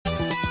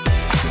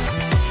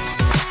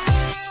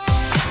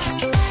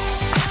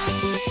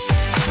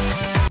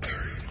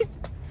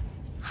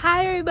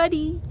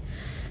everybody.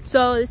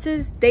 So this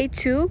is day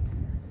 2.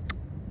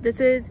 This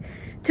is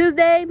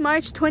Tuesday,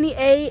 March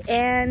 28th,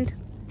 and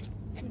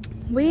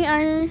we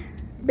are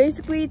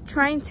basically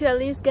trying to at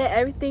least get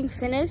everything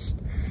finished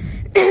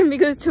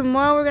because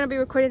tomorrow we're gonna be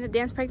recording the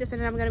dance practice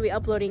and then I'm gonna be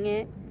uploading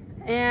it.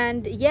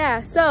 And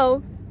yeah,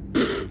 so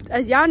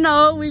as y'all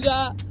know, we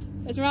got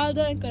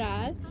Esmeralda and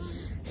Coral.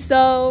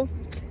 So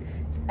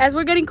as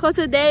we're getting close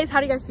to the days, how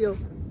do you guys feel?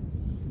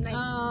 Nice.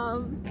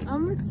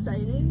 I'm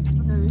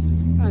excited. Nervous.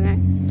 Okay.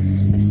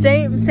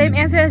 Same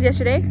answer as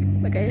yesterday.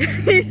 Okay.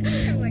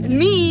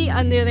 Me,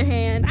 on the other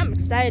hand, I'm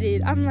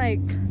excited. I'm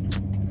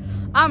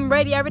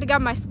ready. I already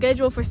got my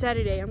schedule for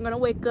Saturday. I'm gonna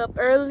wake up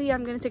early.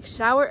 I'm gonna take a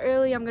shower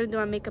early. I'm gonna do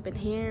my makeup and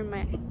hair and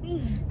my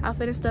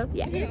outfit and stuff.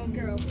 Yeah. Yes,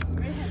 girl.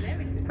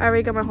 I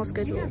already got my whole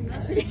schedule.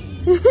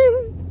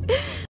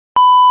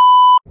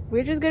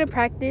 We're just gonna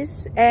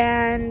practice,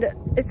 and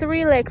it's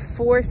already like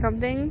 4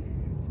 something.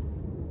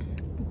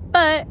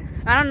 But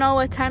I don't know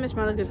what time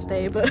Esmeralda's gonna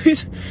stay, but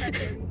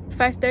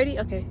 5:30?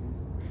 Okay.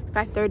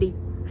 5:30.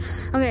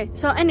 Okay,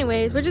 so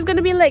anyways, we're just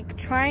gonna be like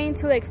trying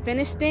to like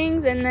finish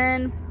things and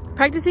then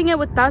practicing it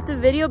without the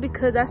video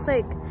because that's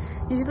like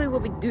usually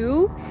what we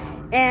do.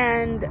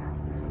 And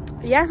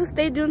yeah, so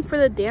stay tuned for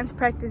the dance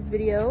practice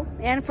video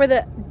and for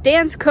the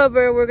dance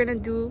cover we're gonna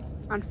do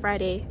on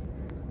Friday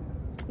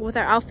with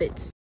our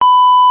outfits.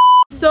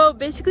 So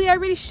basically I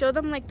already showed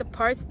them like the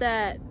parts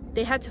that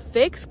they had to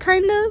fix,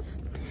 kind of,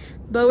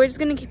 but we're just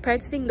gonna keep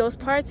practicing those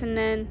parts and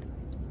then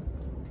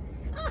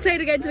say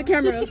it again to the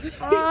camera.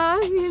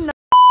 You know,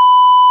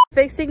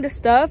 fixing the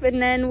stuff,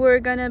 and then we're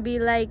gonna be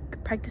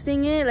like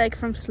practicing it like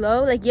from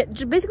slow, like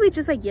basically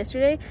just like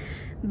yesterday,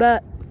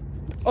 but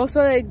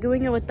also like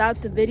doing it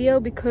without the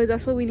video because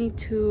that's what we need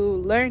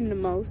to learn the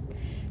most.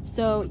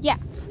 So yeah,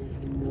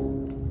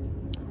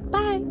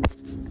 bye.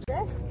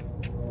 Yes.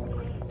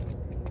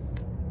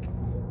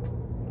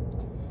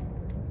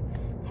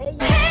 Hey,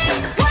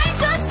 why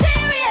so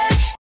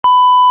serious?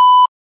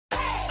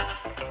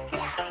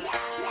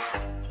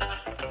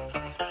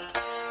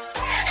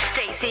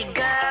 Stayc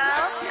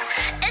girls,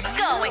 it's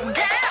going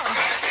down.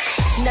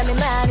 남의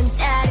말은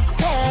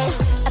짜릿해.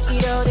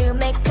 앞뒤로를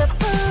make up.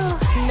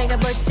 내가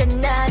볼 땐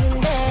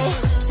아닌데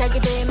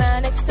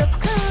자기들만 exo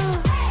cool.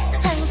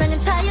 상상은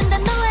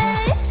자연단 너의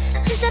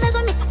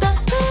진짜라고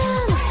믿거든.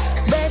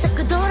 왜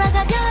자꾸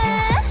돌아가려 해?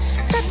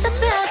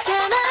 답답하게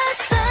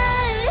났어.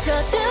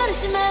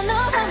 서두르지만 no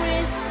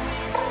worries.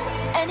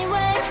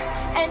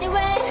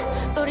 Anyway,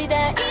 우리 다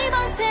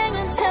이번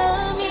생은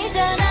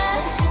처음이잖아.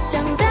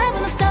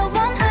 정답은 없어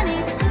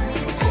원하니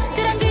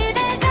그런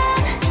기대가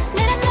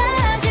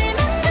내려놔지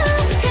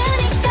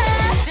만족하니까.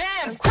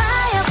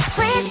 Quiet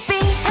please be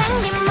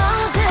행님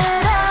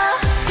모드로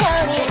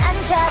편히 안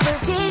잡을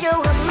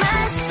필요한 말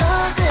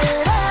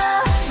속으로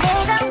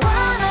내가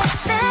원할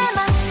때만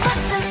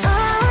버튼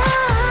바람은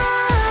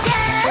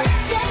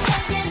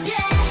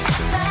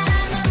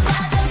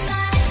봐도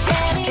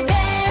teddy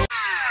bear.